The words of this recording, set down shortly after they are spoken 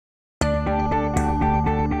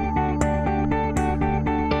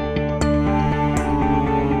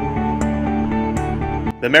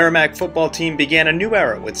The Merrimack football team began a new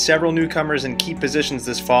era with several newcomers in key positions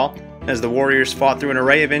this fall, as the Warriors fought through an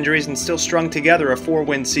array of injuries and still strung together a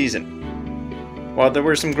 4-win season. While there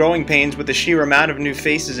were some growing pains with the sheer amount of new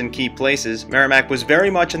faces in key places, Merrimack was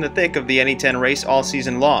very much in the thick of the NE10 race all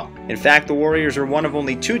season long. In fact, the Warriors were one of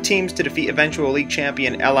only 2 teams to defeat eventual league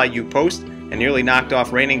champion LIU Post and nearly knocked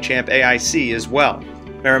off reigning champ AIC as well.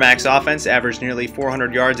 Merrimack's offense averaged nearly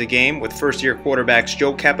 400 yards a game, with first-year quarterbacks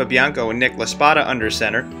Joe Capobianco and Nick LaSpada under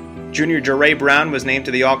center. Junior Jeray Brown was named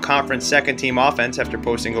to the all-conference second-team offense after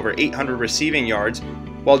posting over 800 receiving yards,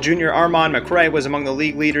 while junior Armand McCray was among the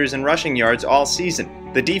league leaders in rushing yards all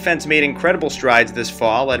season. The defense made incredible strides this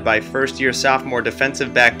fall, led by first-year sophomore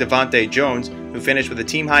defensive back Devontae Jones, who finished with a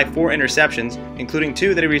team-high 4 interceptions, including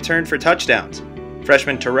 2 that he returned for touchdowns.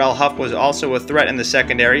 Freshman Terrell Huff was also a threat in the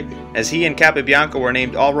secondary, as he and Capobianco were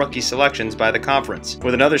named all-rookie selections by the conference.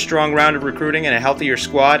 With another strong round of recruiting and a healthier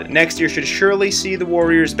squad, next year should surely see the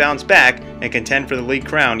Warriors bounce back and contend for the league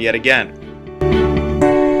crown yet again.